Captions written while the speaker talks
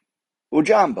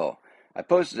Ujambo, I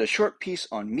posted a short piece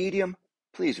on Medium.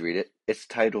 Please read it. It's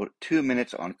titled 2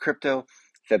 Minutes on Crypto,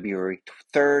 February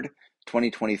 3rd,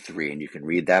 2023, and you can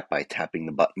read that by tapping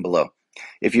the button below.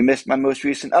 If you missed my most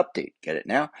recent update, get it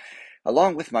now.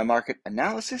 Along with my market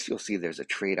analysis, you'll see there's a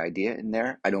trade idea in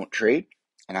there. I don't trade,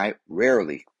 and I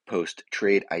rarely post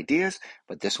trade ideas,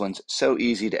 but this one's so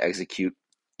easy to execute,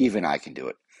 even I can do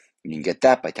it. You can get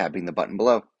that by tapping the button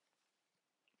below.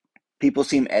 People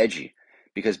seem edgy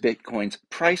because Bitcoin's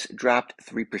price dropped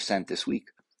 3% this week.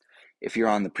 If you're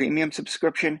on the premium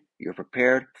subscription, you're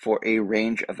prepared for a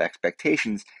range of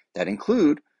expectations that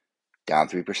include down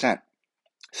 3%.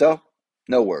 So,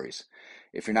 no worries.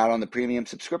 If you're not on the premium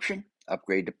subscription,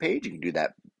 upgrade to paid. You can do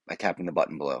that by tapping the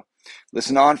button below.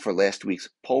 Listen on for last week's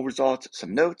poll results,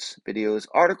 some notes, videos,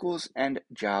 articles, and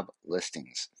job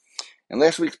listings. In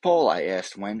last week's poll, I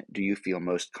asked, when do you feel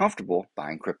most comfortable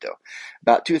buying crypto?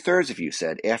 About 2/3 of you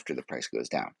said after the price goes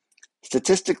down.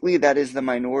 Statistically, that is the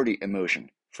minority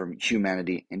emotion for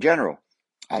humanity in general.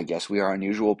 I guess we are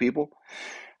unusual people.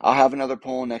 I'll have another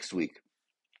poll next week.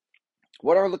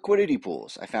 What are liquidity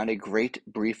pools? I found a great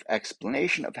brief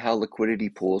explanation of how liquidity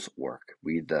pools work.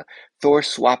 Read the Thor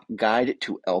Swap Guide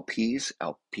to LPs.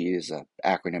 LP is an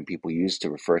acronym people use to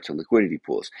refer to liquidity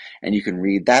pools, and you can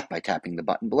read that by tapping the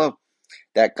button below.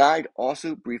 That guide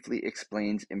also briefly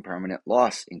explains impermanent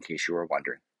loss, in case you were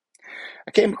wondering.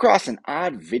 I came across an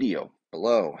odd video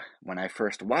below. When I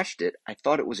first watched it, I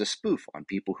thought it was a spoof on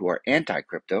people who are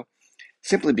anti-crypto,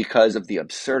 simply because of the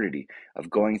absurdity of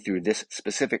going through this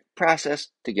specific process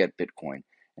to get Bitcoin.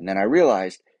 And then I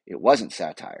realized it wasn't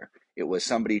satire. It was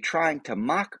somebody trying to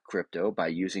mock crypto by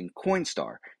using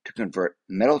Coinstar to convert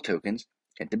metal tokens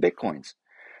into Bitcoins.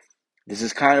 This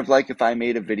is kind of like if I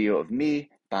made a video of me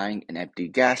buying an empty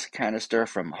gas canister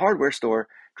from a hardware store,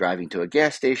 driving to a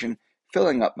gas station,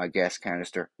 filling up my gas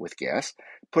canister with gas,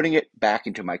 putting it back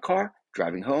into my car,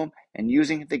 driving home, and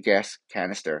using the gas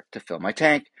canister to fill my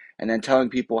tank, and then telling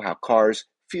people how cars,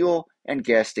 fuel, and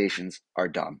gas stations are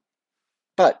dumb.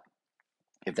 But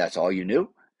if that's all you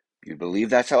knew, you'd believe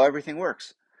that's how everything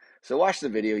works. So watch the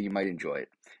video, you might enjoy it.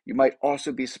 You might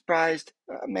also be surprised,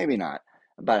 maybe not,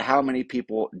 about how many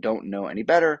people don't know any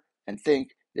better and think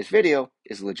this video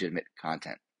is legitimate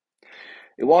content.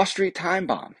 A Wall Street time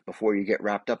bomb before you get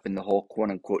wrapped up in the whole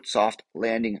quote-unquote soft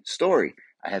landing story.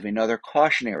 I have another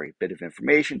cautionary bit of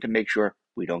information to make sure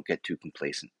we don't get too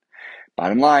complacent.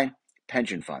 Bottom line,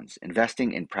 pension funds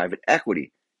investing in private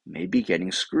equity may be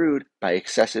getting screwed by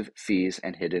excessive fees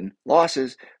and hidden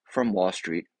losses from Wall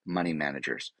Street money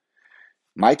managers.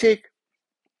 My take?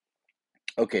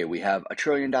 Okay, we have $1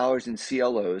 trillion in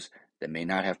CLOs that may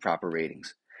not have proper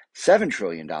ratings, $7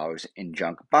 trillion in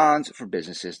junk bonds for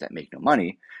businesses that make no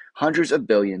money, hundreds of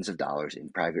billions of dollars in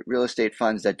private real estate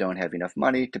funds that don't have enough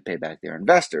money to pay back their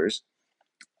investors,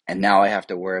 and now I have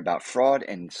to worry about fraud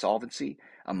and insolvency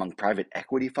among private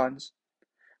equity funds.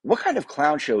 What kind of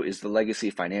clown show is the legacy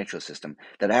financial system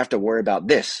that I have to worry about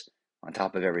this on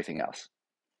top of everything else?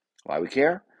 Why we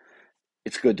care?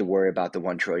 It's good to worry about the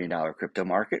 $1 trillion crypto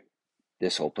market.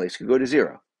 This whole place could go to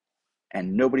zero,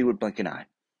 and nobody would blink an eye.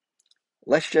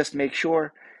 Let's just make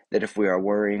sure that if we are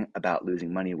worrying about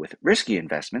losing money with risky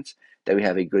investments, that we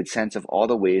have a good sense of all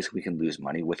the ways we can lose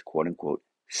money with quote-unquote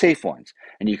safe ones.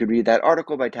 And you could read that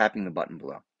article by tapping the button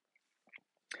below.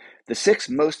 The 6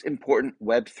 most important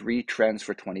Web3 trends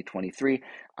for 2023.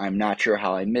 I'm not sure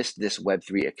how I missed this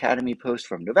Web3 Academy post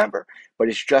from November, but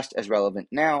it's just as relevant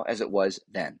now as it was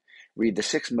then. Read the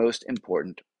 6 most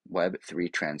important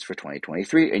Web3 trends for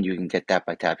 2023, and you can get that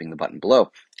by tapping the button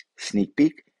below. Sneak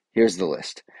peek, here's the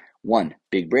list. 1.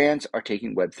 Big brands are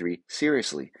taking Web3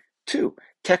 seriously. 2.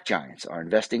 Tech giants are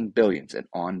investing billions and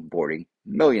onboarding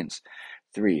millions.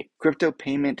 3. Crypto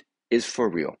payment is for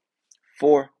real.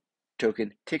 4.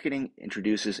 Token ticketing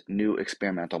introduces new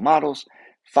experimental models.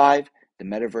 5. The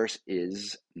metaverse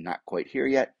is not quite here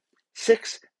yet.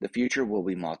 6. The future will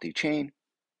be multi-chain,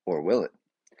 or will it?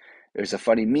 There's a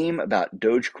funny meme about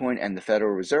Dogecoin and the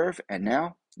Federal Reserve, and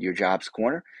now, your jobs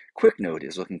corner. QuickNote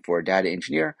is looking for a data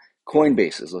engineer.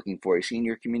 Coinbase is looking for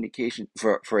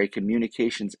a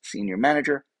communications senior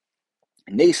manager.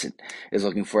 Nascent is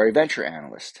looking for a venture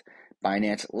analyst.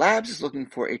 Binance Labs is looking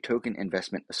for a token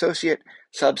investment associate.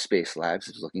 Subspace Labs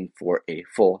is looking for a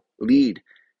lead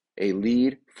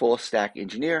full stack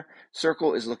engineer.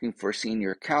 Circle is looking for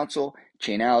senior counsel.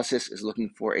 Chainalysis is looking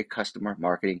for a customer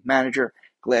marketing manager.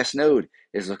 Glassnode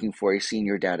is looking for a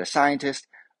senior data scientist.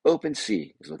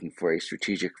 OpenSea is looking for a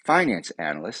strategic finance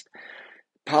analyst.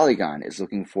 Polygon is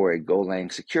looking for a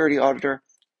Golang security auditor.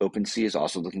 OpenSea is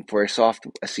also looking for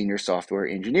a senior software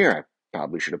engineer.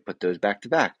 Probably should have put those back to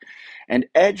back. And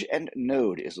Edge and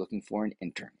Node is looking for an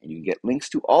intern. And you can get links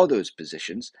to all those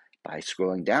positions by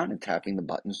scrolling down and tapping the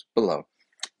buttons below.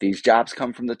 These jobs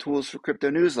come from the Tools for Crypto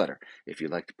newsletter. If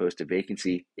you'd like to post a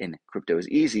vacancy in Crypto is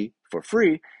Easy for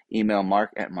free, email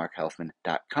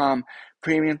mark@markhelfman.com.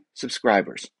 Premium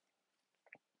subscribers.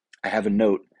 I have a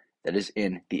note that is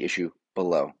in the issue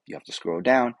below. You have to scroll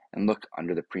down and look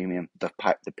under the premium, the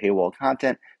paywall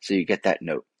content, so you get that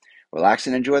note. Relax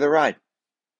and enjoy the ride.